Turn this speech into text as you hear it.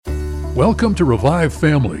Welcome to Revive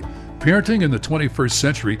Family, Parenting in the 21st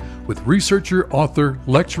Century with researcher, author,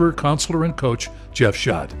 lecturer, counselor, and coach Jeff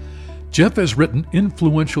Schott. Jeff has written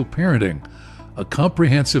Influential Parenting, a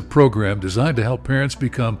comprehensive program designed to help parents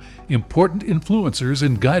become important influencers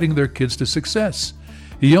in guiding their kids to success.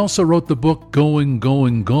 He also wrote the book Going,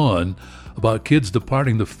 Gone about kids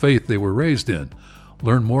departing the faith they were raised in.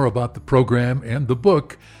 Learn more about the program and the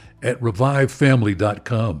book at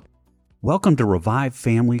revivefamily.com. Welcome to Revive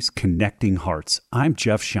Family's Connecting Hearts. I'm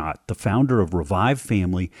Jeff Schott, the founder of Revive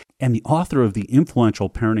Family and the author of the Influential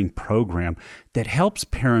Parenting program that helps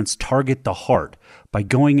parents target the heart by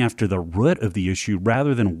going after the root of the issue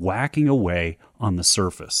rather than whacking away on the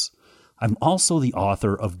surface. I'm also the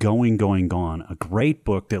author of Going, Gone, a great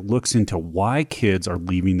book that looks into why kids are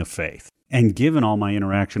leaving the faith. And given all my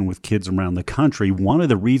interaction with kids around the country, one of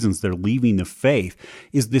the reasons they're leaving the faith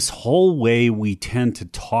is this whole way we tend to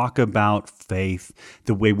talk about faith,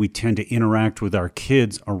 the way we tend to interact with our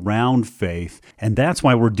kids around faith. And that's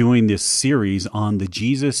why we're doing this series on the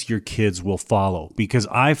Jesus your kids will follow. Because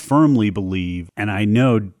I firmly believe, and I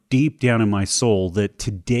know deep down in my soul, that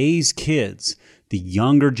today's kids, the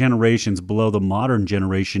younger generations below the modern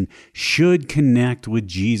generation, should connect with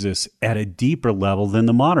Jesus at a deeper level than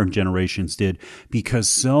the modern generations did, because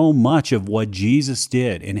so much of what Jesus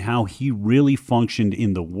did and how he really functioned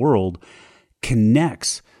in the world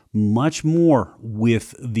connects much more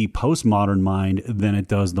with the postmodern mind than it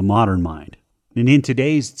does the modern mind. And in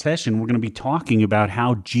today's session, we're going to be talking about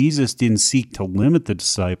how Jesus didn't seek to limit the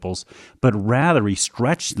disciples, but rather he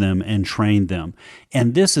stretched them and trained them.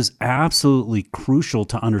 And this is absolutely crucial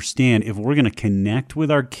to understand if we're going to connect with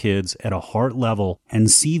our kids at a heart level and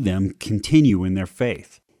see them continue in their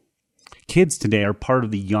faith. Kids today are part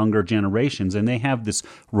of the younger generations, and they have this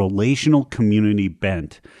relational community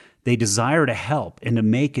bent. They desire to help and to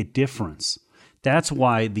make a difference. That's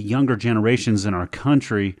why the younger generations in our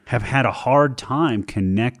country have had a hard time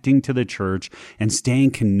connecting to the church and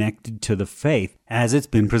staying connected to the faith as it's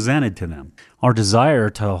been presented to them. Our desire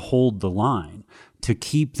to hold the line, to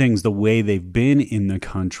keep things the way they've been in the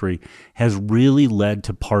country, has really led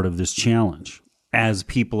to part of this challenge. As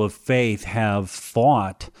people of faith have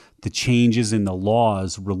fought the changes in the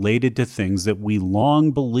laws related to things that we long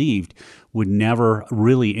believed would never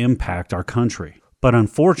really impact our country. But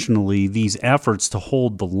unfortunately, these efforts to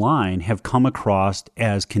hold the line have come across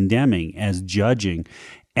as condemning, as judging,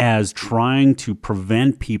 as trying to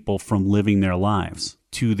prevent people from living their lives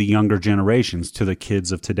to the younger generations, to the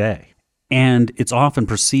kids of today. And it's often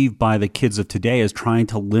perceived by the kids of today as trying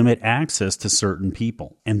to limit access to certain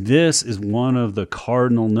people. And this is one of the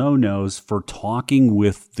cardinal no-nos for talking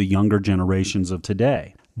with the younger generations of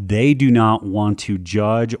today. They do not want to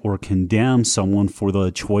judge or condemn someone for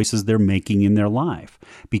the choices they're making in their life,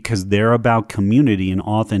 because they're about community and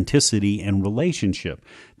authenticity and relationship.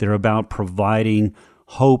 They're about providing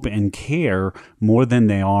hope and care more than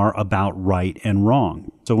they are about right and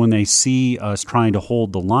wrong. So when they see us trying to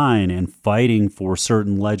hold the line and fighting for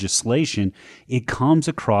certain legislation, it comes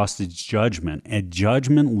across as judgment, and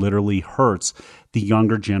judgment literally hurts the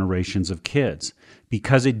younger generations of kids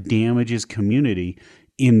because it damages community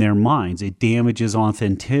in their minds. It damages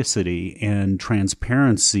authenticity and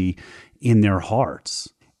transparency in their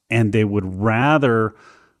hearts. And they would rather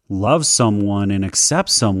love someone and accept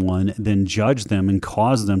someone than judge them and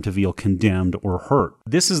cause them to feel condemned or hurt.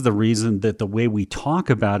 This is the reason that the way we talk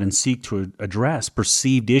about and seek to address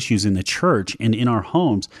perceived issues in the church and in our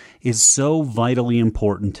homes is so vitally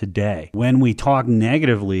important today. When we talk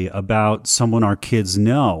negatively about someone our kids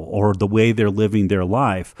know or the way they're living their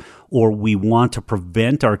life, or we want to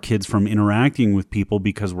prevent our kids from interacting with people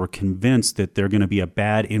because we're convinced that they're going to be a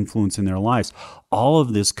bad influence in their lives, all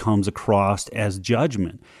of this comes across as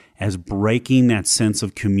judgment, as breaking that sense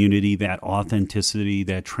of community, that authenticity,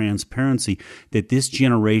 that transparency that this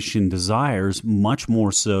generation desires much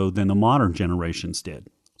more so than the modern generations did.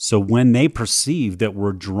 So when they perceive that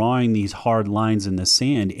we're drawing these hard lines in the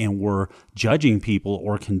sand and we're judging people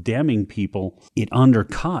or condemning people, it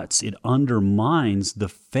undercuts, it undermines the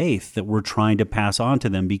faith that we're trying to pass on to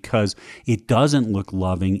them, because it doesn't look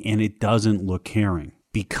loving and it doesn't look caring.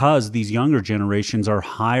 Because these younger generations are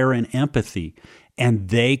higher in empathy, and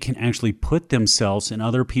they can actually put themselves in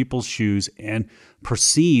other people's shoes and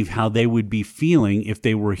perceive how they would be feeling if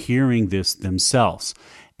they were hearing this themselves.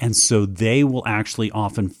 And so they will actually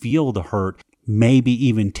often feel the hurt, maybe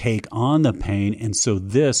even take on the pain. And so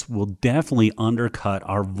this will definitely undercut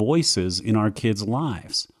our voices in our kids'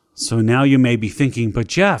 lives. So now you may be thinking, but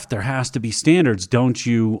Jeff, there has to be standards. Don't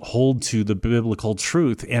you hold to the biblical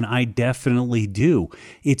truth? And I definitely do.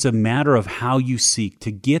 It's a matter of how you seek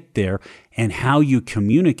to get there and how you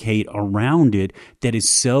communicate around it that is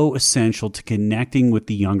so essential to connecting with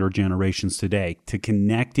the younger generations today, to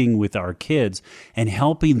connecting with our kids and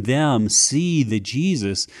helping them see the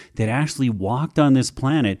Jesus that actually walked on this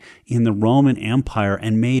planet in the Roman Empire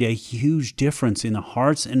and made a huge difference in the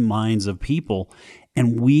hearts and minds of people.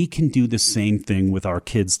 And we can do the same thing with our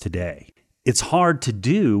kids today. It's hard to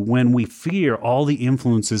do when we fear all the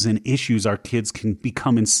influences and issues our kids can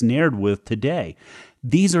become ensnared with today.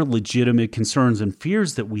 These are legitimate concerns and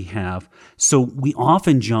fears that we have, so we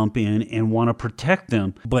often jump in and want to protect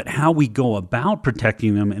them. But how we go about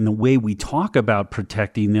protecting them and the way we talk about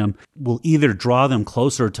protecting them will either draw them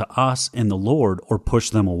closer to us and the Lord or push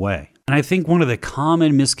them away. And I think one of the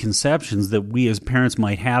common misconceptions that we as parents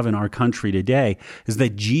might have in our country today is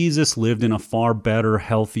that Jesus lived in a far better,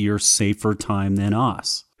 healthier, safer time than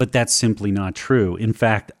us. But that's simply not true. In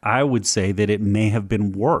fact, I would say that it may have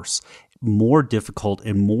been worse, more difficult,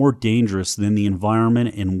 and more dangerous than the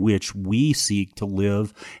environment in which we seek to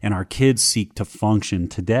live and our kids seek to function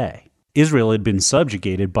today. Israel had been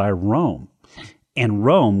subjugated by Rome. And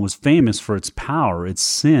Rome was famous for its power, its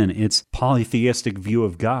sin, its polytheistic view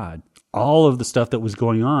of God. All of the stuff that was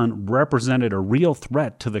going on represented a real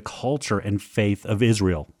threat to the culture and faith of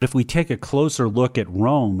Israel. If we take a closer look at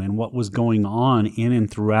Rome and what was going on in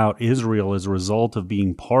and throughout Israel as a result of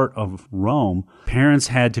being part of Rome, parents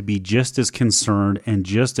had to be just as concerned and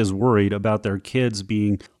just as worried about their kids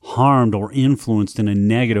being harmed or influenced in a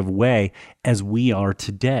negative way as we are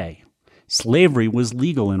today. Slavery was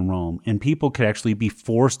legal in Rome, and people could actually be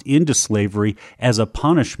forced into slavery as a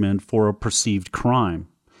punishment for a perceived crime.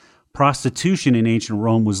 Prostitution in ancient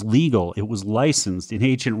Rome was legal. It was licensed. In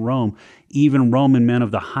ancient Rome, even Roman men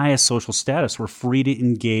of the highest social status were free to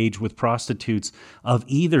engage with prostitutes of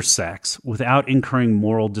either sex without incurring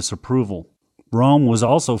moral disapproval. Rome was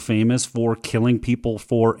also famous for killing people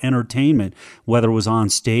for entertainment, whether it was on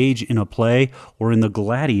stage, in a play, or in the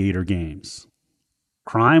gladiator games.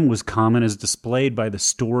 Crime was common as displayed by the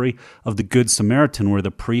story of the Good Samaritan, where the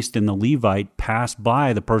priest and the Levite passed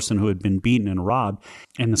by the person who had been beaten and robbed,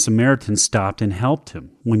 and the Samaritan stopped and helped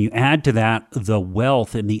him. When you add to that the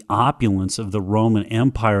wealth and the opulence of the Roman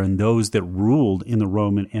Empire and those that ruled in the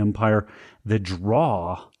Roman Empire, the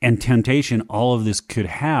draw and temptation all of this could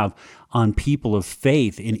have on people of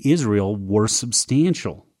faith in Israel were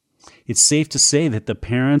substantial. It's safe to say that the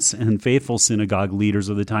parents and faithful synagogue leaders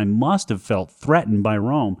of the time must have felt threatened by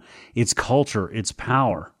Rome, its culture, its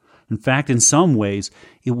power. In fact, in some ways,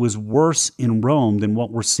 it was worse in Rome than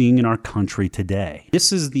what we're seeing in our country today.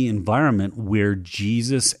 This is the environment where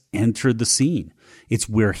Jesus entered the scene. It's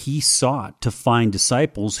where he sought to find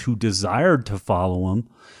disciples who desired to follow him,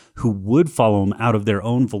 who would follow him out of their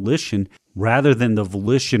own volition, rather than the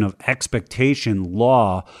volition of expectation,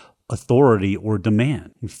 law, authority, or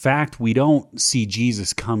demand. In fact, we don't see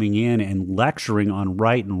Jesus coming in and lecturing on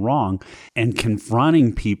right and wrong and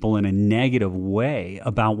confronting people in a negative way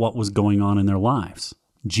about what was going on in their lives.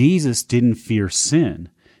 Jesus didn't fear sin,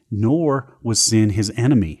 nor was sin his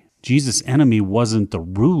enemy. Jesus' enemy wasn't the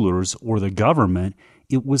rulers or the government,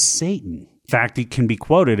 it was Satan. In fact, it can be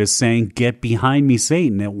quoted as saying, "Get behind me,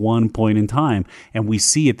 Satan," at one point in time. And we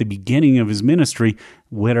see at the beginning of his ministry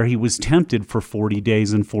where he was tempted for 40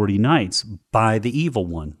 days and 40 nights by the evil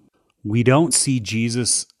one. We don't see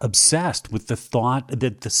Jesus obsessed with the thought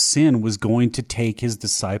that the sin was going to take his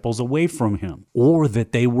disciples away from him, or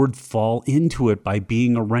that they would fall into it by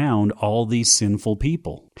being around all these sinful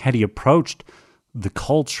people. Had he approached the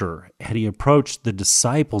culture, had he approached the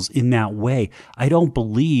disciples in that way, I don't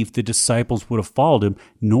believe the disciples would have followed him,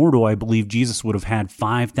 nor do I believe Jesus would have had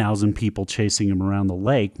 5,000 people chasing him around the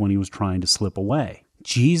lake when he was trying to slip away.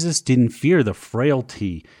 Jesus didn't fear the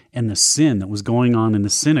frailty and the sin that was going on in the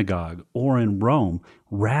synagogue or in Rome.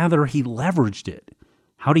 Rather, he leveraged it.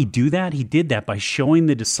 How did he do that? He did that by showing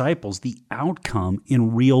the disciples the outcome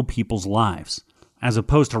in real people's lives, as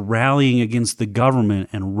opposed to rallying against the government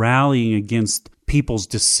and rallying against people's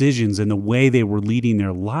decisions and the way they were leading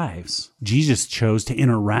their lives. Jesus chose to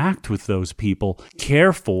interact with those people,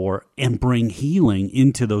 care for, and bring healing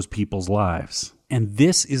into those people's lives. And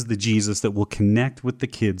this is the Jesus that will connect with the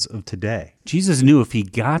kids of today. Jesus knew if he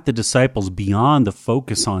got the disciples beyond the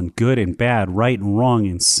focus on good and bad, right and wrong,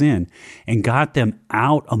 and sin, and got them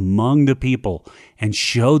out among the people and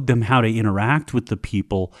showed them how to interact with the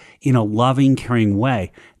people in a loving, caring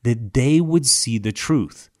way, that they would see the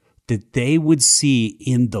truth, that they would see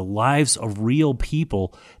in the lives of real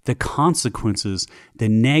people the consequences, the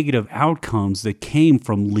negative outcomes that came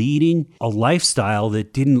from leading a lifestyle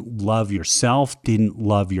that didn't love yourself, didn't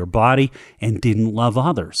love your body, and didn't love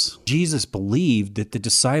others. Jesus believed that the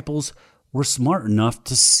disciples were smart enough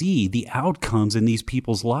to see the outcomes in these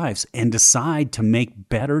people's lives and decide to make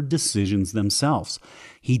better decisions themselves.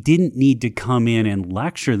 He didn't need to come in and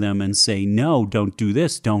lecture them and say, no, don't do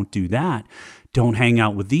this, don't do that. Don't hang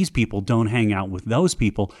out with these people, don't hang out with those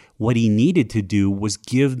people. What he needed to do was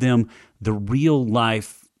give them the real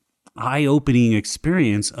life, eye-opening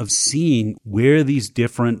experience of seeing where these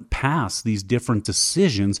different paths, these different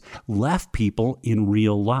decisions left people in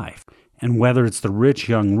real life. And whether it's the rich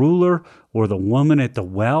young ruler or the woman at the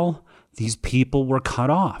well, these people were cut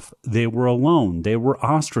off. They were alone. They were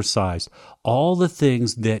ostracized. All the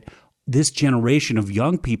things that this generation of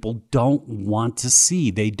young people don't want to see.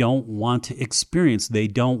 They don't want to experience. They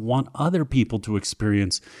don't want other people to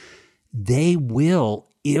experience. They will,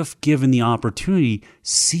 if given the opportunity,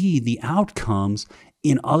 see the outcomes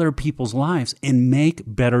in other people's lives and make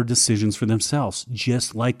better decisions for themselves,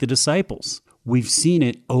 just like the disciples. We've seen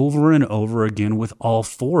it over and over again with all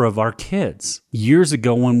 4 of our kids. Years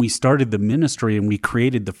ago, when we started the ministry and we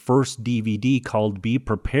created the first DVD called Be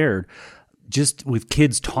Prepared, just with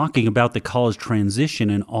kids talking about the college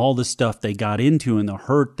transition and all the stuff they got into and the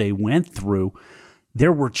hurt they went through,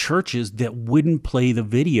 there were churches that wouldn't play the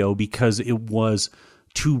video because it was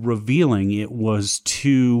too revealing. It was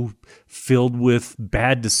too filled with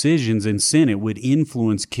bad decisions and sin. It would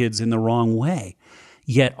influence kids in the wrong way.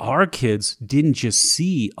 Yet our kids didn't just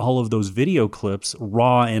see all of those video clips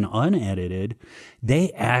raw and unedited.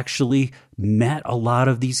 They actually met a lot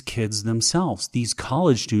of these kids themselves, these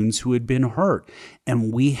college students who had been hurt.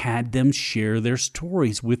 And we had them share their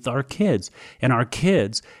stories with our kids. And our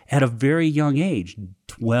kids, at a very young age,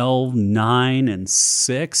 12, 9, and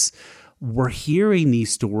 6, were hearing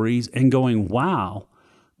these stories and going, wow,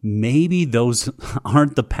 maybe those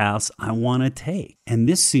aren't the paths I want to take. And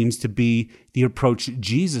this seems to be the approach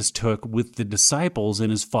Jesus took with the disciples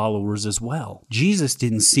and his followers as well. Jesus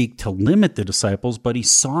didn't seek to limit the disciples, but he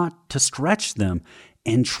sought to stretch them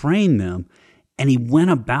and train them. And he went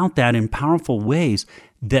about that in powerful ways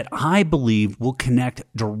that I believe will connect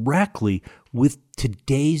directly with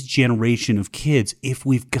today's generation of kids if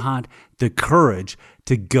we've got the courage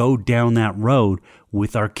to go down that road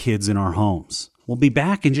with our kids in our homes. We'll be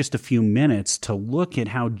back in just a few minutes to look at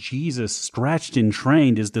how Jesus stretched and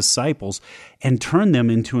trained his disciples and turned them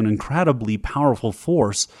into an incredibly powerful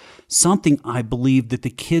force, something I believe that the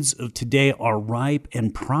kids of today are ripe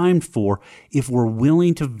and primed for if we're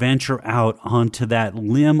willing to venture out onto that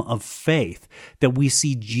limb of faith that we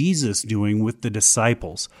see Jesus doing with the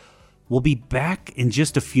disciples. We'll be back in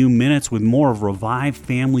just a few minutes with more of Revive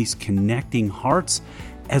Families Connecting Hearts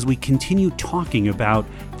as we continue talking about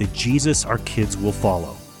the Jesus our kids will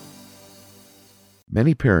follow.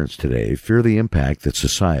 Many parents today fear the impact that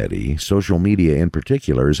society, social media in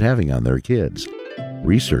particular, is having on their kids.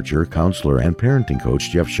 Researcher, counselor, and parenting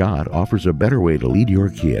coach Jeff Schott offers a better way to lead your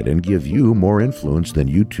kid and give you more influence than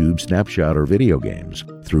YouTube, Snapchat, or video games.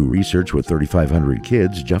 Through research with 3,500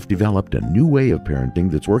 kids, Jeff developed a new way of parenting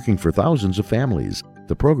that's working for thousands of families.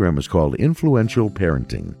 The program is called Influential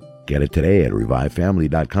Parenting. Get it today at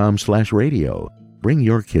revivefamily.com/radio. Bring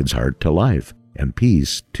your kid's heart to life and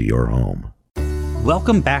peace to your home.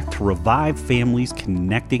 Welcome back to Revive Families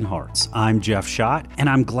Connecting Hearts. I'm Jeff Schott, and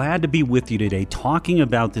I'm glad to be with you today talking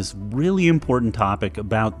about this really important topic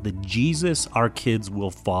about the Jesus our kids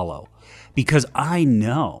will follow. Because I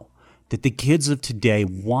know that the kids of today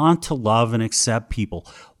want to love and accept people,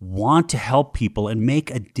 want to help people and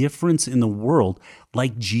make a difference in the world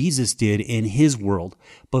like Jesus did in his world.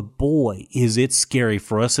 But boy, is it scary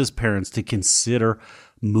for us as parents to consider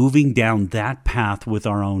moving down that path with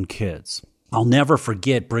our own kids. I'll never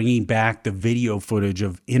forget bringing back the video footage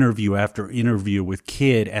of interview after interview with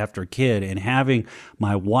kid after kid and having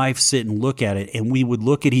my wife sit and look at it, and we would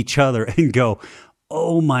look at each other and go,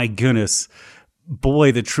 oh my goodness,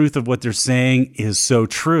 boy, the truth of what they're saying is so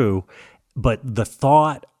true. But the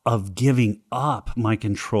thought of giving up my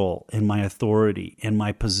control and my authority and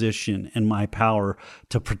my position and my power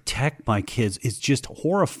to protect my kids is just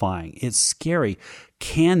horrifying. It's scary.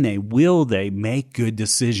 Will they make good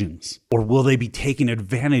decisions? Or will they be taken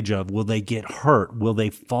advantage of? Will they get hurt? Will they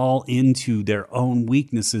fall into their own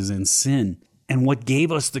weaknesses and sin? And what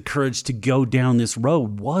gave us the courage to go down this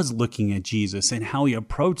road was looking at Jesus and how he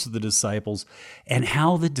approached the disciples and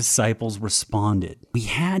how the disciples responded. We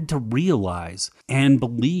had to realize and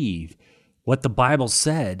believe what the Bible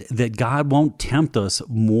said, that God won't tempt us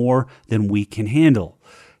more than we can handle.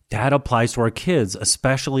 That applies to our kids,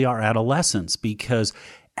 especially our adolescents, because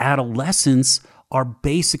adolescents are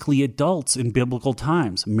basically adults in biblical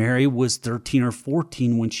times. Mary was 13 or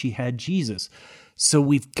 14 when she had Jesus. So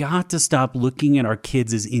we've got to stop looking at our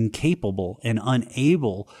kids as incapable and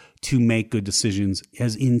unable to make good decisions,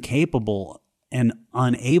 as incapable and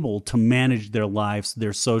unable to manage their lives,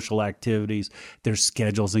 their social activities, their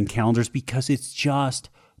schedules and calendars, because it's just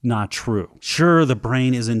not true. Sure, the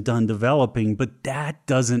brain isn't done developing, but that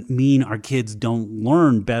doesn't mean our kids don't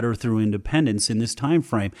learn better through independence in this time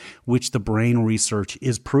frame, which the brain research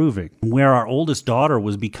is proving. Where our oldest daughter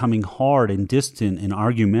was becoming hard and distant and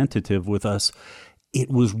argumentative with us, it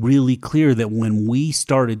was really clear that when we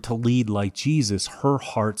started to lead like Jesus, her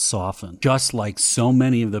heart softened. Just like so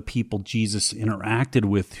many of the people Jesus interacted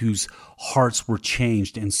with whose hearts were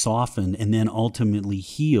changed and softened and then ultimately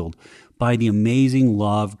healed by the amazing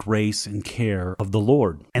love, grace, and care of the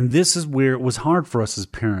Lord. And this is where it was hard for us as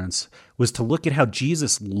parents, was to look at how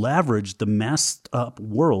Jesus leveraged the messed up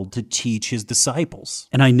world to teach his disciples.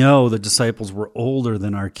 And I know the disciples were older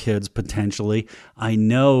than our kids potentially. I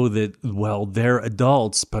know that, well, they're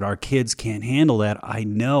adults, but our kids can't handle that. I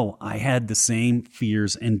know I had the same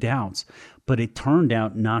fears and doubts, but it turned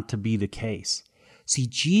out not to be the case. See,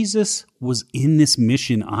 Jesus was in this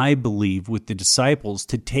mission, I believe, with the disciples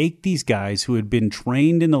to take these guys who had been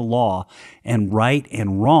trained in the law and right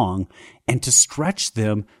and wrong and to stretch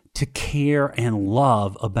them to care and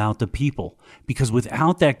love about the people. Because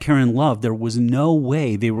without that care and love, there was no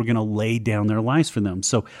way they were going to lay down their lives for them.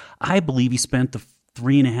 So I believe he spent the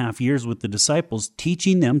 3.5 years with the disciples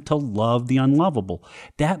teaching them to love the unlovable.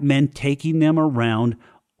 That meant taking them around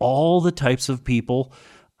all the types of people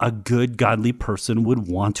a good, godly person would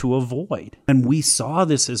want to avoid. And we saw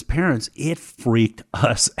this as parents. It freaked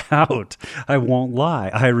us out. I won't lie.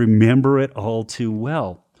 I remember it all too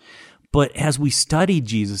well. But as we studied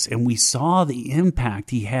Jesus and we saw the impact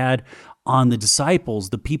he had on the disciples,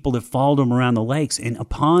 the people that followed him around the lakes, and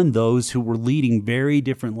upon those who were leading very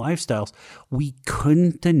different lifestyles, we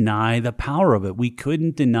couldn't deny the power of it. We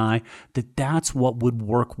couldn't deny that that's what would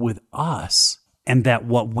work with us. And that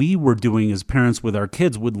what we were doing as parents with our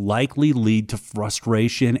kids would likely lead to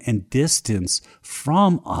frustration and distance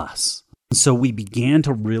from us. So we began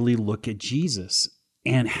to really look at Jesus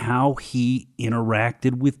and how he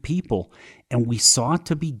interacted with people. And we sought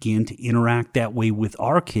to begin to interact that way with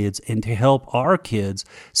our kids and to help our kids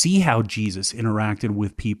see how Jesus interacted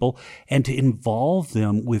with people and to involve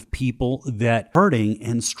them with people that are hurting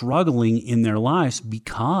and struggling in their lives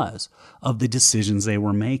because of the decisions they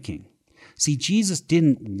were making. See, Jesus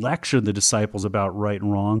didn't lecture the disciples about right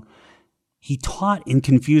and wrong. He taught in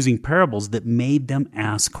confusing parables that made them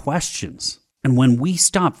ask questions. And when we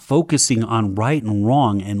stopped focusing on right and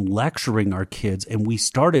wrong and lecturing our kids, and we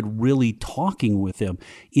started really talking with them,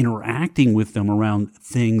 interacting with them around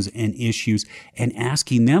things and issues, and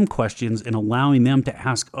asking them questions and allowing them to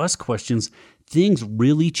ask us questions, things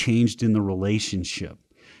really changed in the relationship.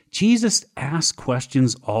 Jesus asked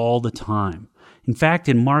questions all the time. In fact,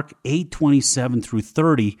 in Mark 8:27 through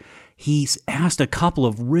 30, he's asked a couple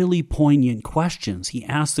of really poignant questions. He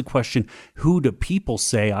asked the question, who do people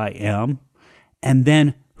say I am? And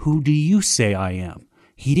then, who do you say I am?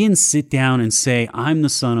 He didn't sit down and say, I'm the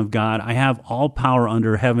Son of God. I have all power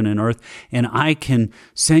under heaven and earth, and I can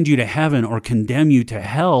send you to heaven or condemn you to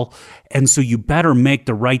hell. And so you better make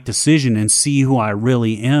the right decision and see who I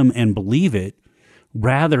really am and believe it.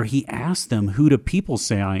 Rather, he asked them, who do people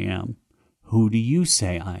say I am? Who do you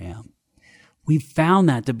say I am? We've found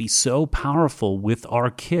that to be so powerful with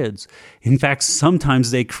our kids. In fact,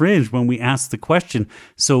 sometimes they cringe when we ask the question,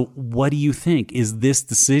 so what do you think? Is this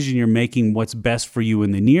decision you're making what's best for you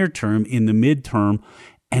in the near term, in the midterm,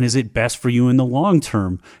 and is it best for you in the long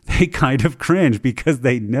term? They kind of cringe because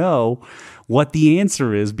they know what the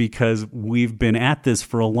answer is because we've been at this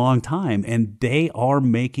for a long time, and they are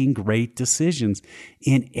making great decisions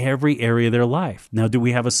in every area of their life. Now, do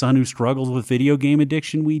we have a son who struggles with video game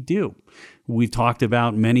addiction? We do. We've talked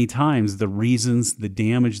about many times the reasons, the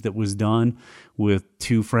damage that was done with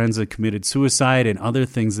 2 friends that committed suicide and other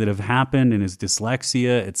things that have happened and his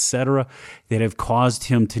dyslexia, etc., that have caused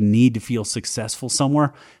him to need to feel successful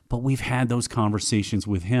somewhere. But we've had those conversations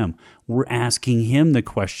with him. We're asking him the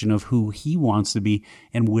question of who he wants to be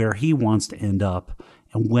and where he wants to end up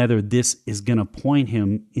and whether this is going to point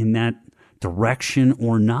him in that direction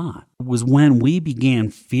or not. It was when we began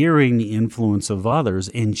fearing the influence of others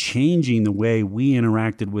and changing the way we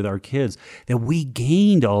interacted with our kids that we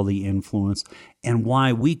gained all the influence and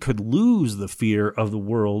why we could lose the fear of the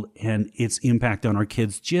world and its impact on our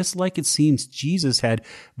kids, just like it seems Jesus had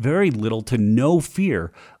very little to no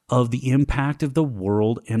fear of the impact of the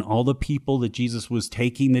world and all the people that Jesus was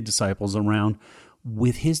taking the disciples around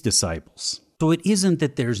with his disciples. So it isn't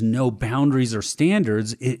that there's no boundaries or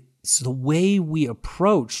standards. It's the way we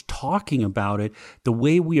approach talking about it, the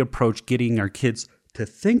way we approach getting our kids to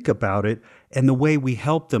think about it, and the way we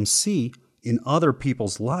help them see in other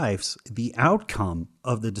people's lives the outcome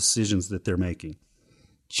of the decisions that they're making.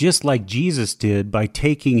 Just like Jesus did by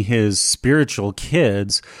taking his spiritual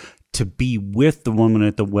kids to be with the woman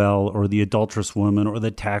at the well or the adulterous woman or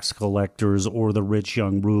the tax collectors or the rich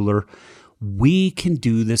young ruler, we can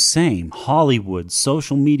do the same. Hollywood,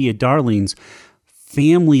 social media darlings,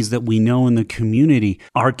 families that we know in the community,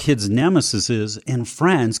 our kids' nemesis and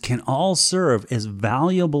friends can all serve as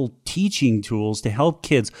valuable teaching tools to help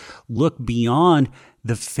kids look beyond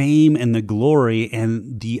the fame and the glory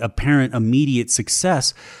and the apparent immediate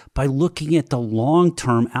success by looking at the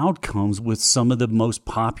long-term outcomes with some of the most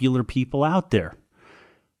popular people out there.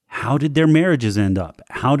 How did their marriages end up?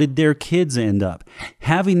 How did their kids end up?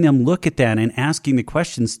 Having them look at that and asking the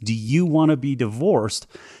questions, do you want to be divorced,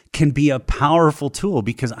 can be a powerful tool,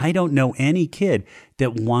 because I don't know any kid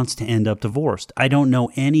that wants to end up divorced. I don't know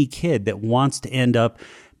any kid that wants to end up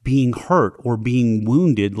being hurt or being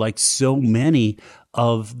wounded like so many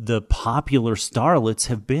of the popular starlets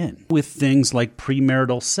have been. With things like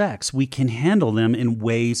premarital sex, we can handle them in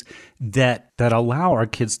ways that allow our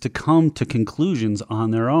kids to come to conclusions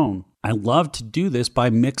on their own. I love to do this by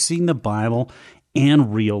mixing the Bible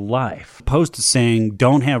and real life. Opposed to saying,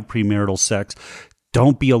 don't have premarital sex,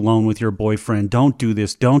 don't be alone with your boyfriend, don't do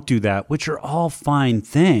this, don't do that, which are all fine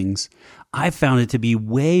things, I found it to be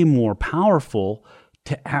way more powerful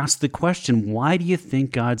to ask the question, why do you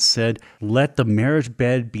think God said, let the marriage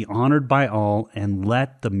bed be honored by all and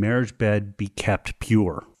let the marriage bed be kept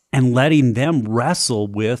pure? And letting them wrestle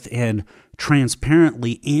with and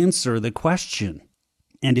transparently answer the question.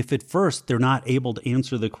 And if at first they're not able to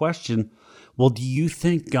answer the question, well, do you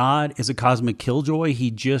think God is a cosmic killjoy? He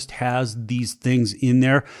just has these things in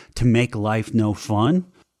there to make life no fun?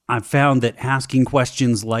 I've found that asking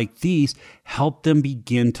questions like these help them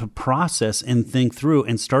begin to process and think through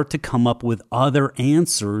and start to come up with other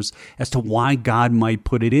answers as to why God might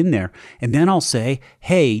put it in there. And then I'll say,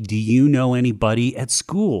 hey, do you know anybody at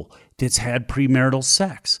school that's had premarital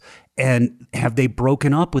sex? And have they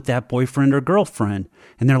broken up with that boyfriend or girlfriend?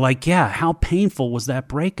 And they're like, yeah, how painful was that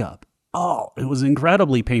breakup? Oh, it was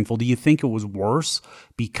incredibly painful. Do you think it was worse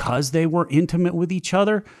because they were intimate with each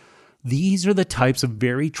other? These are the types of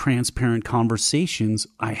very transparent conversations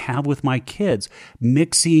I have with my kids,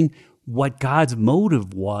 mixing what God's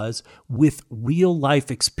motive was with real life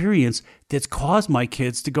experience that's caused my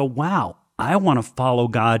kids to go, wow, I want to follow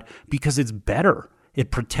God because it's better. It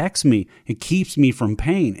protects me. It keeps me from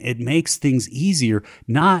pain. It makes things easier,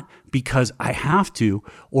 not because I have to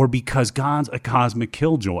or because God's a cosmic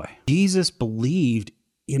killjoy. Jesus believed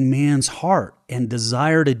in man's heart and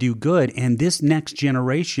desire to do good. And this next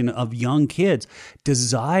generation of young kids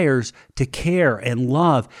desires to care and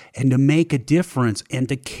love and to make a difference and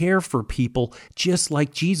to care for people just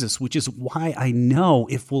like Jesus, which is why I know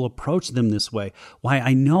if we'll approach them this way, why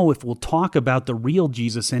I know if we'll talk about the real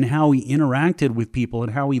Jesus and how he interacted with people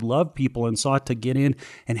and how he loved people and sought to get in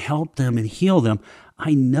and help them and heal them,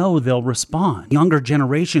 I know they'll respond. Younger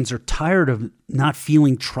generations are tired of not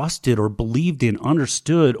feeling trusted or believed in,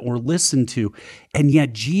 understood, or listened to. And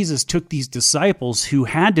yet Jesus took these disciples who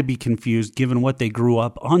had to be confused given what they grew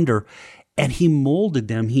up under, and he molded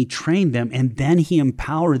them, he trained them, and then he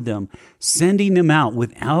empowered them, sending them out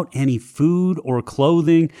without any food or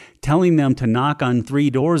clothing, telling them to knock on 3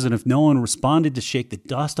 doors, and if no one responded, to shake the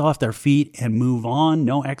dust off their feet and move on,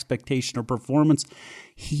 no expectation or performance.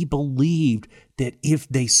 He believed that if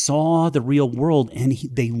they saw the real world and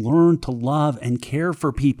they learned to love and care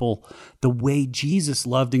for people the way Jesus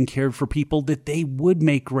loved and cared for people, that they would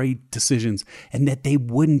make great decisions and that they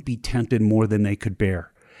wouldn't be tempted more than they could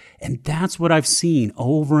bear. And that's what I've seen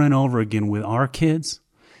over and over again with our kids,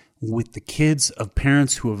 with the kids of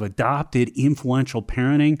parents who have adopted influential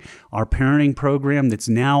parenting, our parenting program that's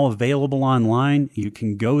now available online. You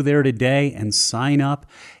can go there today and sign up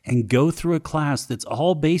and go through a class that's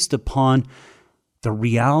all based upon the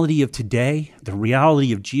reality of today, the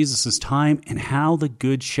reality of Jesus' time, and how the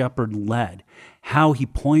Good Shepherd led, how he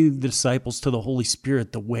pointed the disciples to the Holy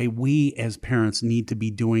Spirit the way we as parents need to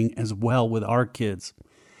be doing as well with our kids.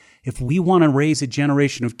 If we want to raise a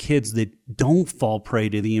generation of kids that don't fall prey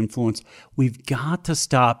to the influence, we've got to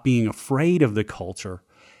stop being afraid of the culture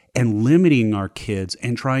and limiting our kids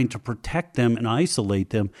and trying to protect them and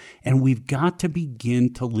isolate them. And we've got to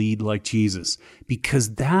begin to lead like Jesus,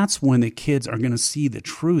 because that's when the kids are going to see the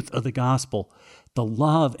truth of the gospel, the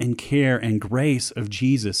love and care and grace of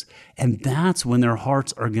Jesus. And that's when their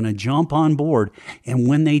hearts are going to jump on board. And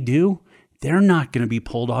when they do, they're not going to be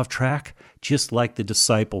pulled off track, just like the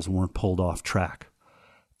disciples weren't pulled off track.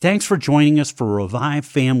 Thanks for joining us for Revive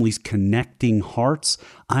Families Connecting Hearts.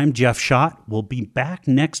 I'm Jeff Schott. We'll be back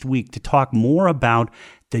next week to talk more about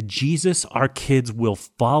the Jesus our kids will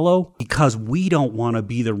follow, because we don't want to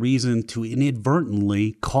be the reason to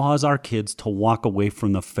inadvertently cause our kids to walk away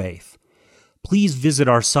from the faith. Please visit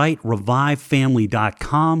our site,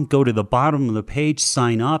 revivefamily.com. Go to the bottom of the page,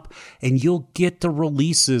 sign up, and you'll get the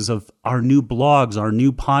releases of our new blogs, our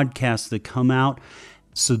new podcasts that come out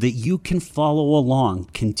so that you can follow along.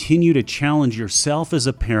 Continue to challenge yourself as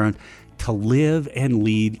a parent to live and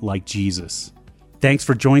lead like Jesus. Thanks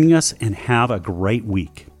for joining us and have a great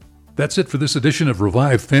week. That's it for this edition of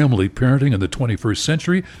Revive Family Parenting in the 21st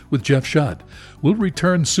Century with Jeff Schott. We'll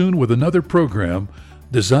return soon with another program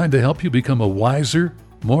designed to help you become a wiser,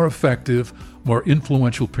 more effective, more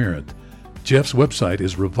influential parent. Jeff's website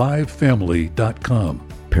is revivefamily.com.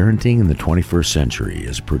 Parenting in the 21st Century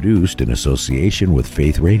is produced in association with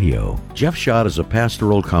Faith Radio. Jeff Schott is a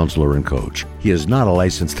pastoral counselor and coach. He is not a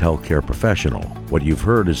licensed healthcare professional. What you've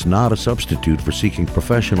heard is not a substitute for seeking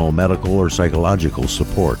professional medical or psychological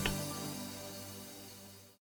support.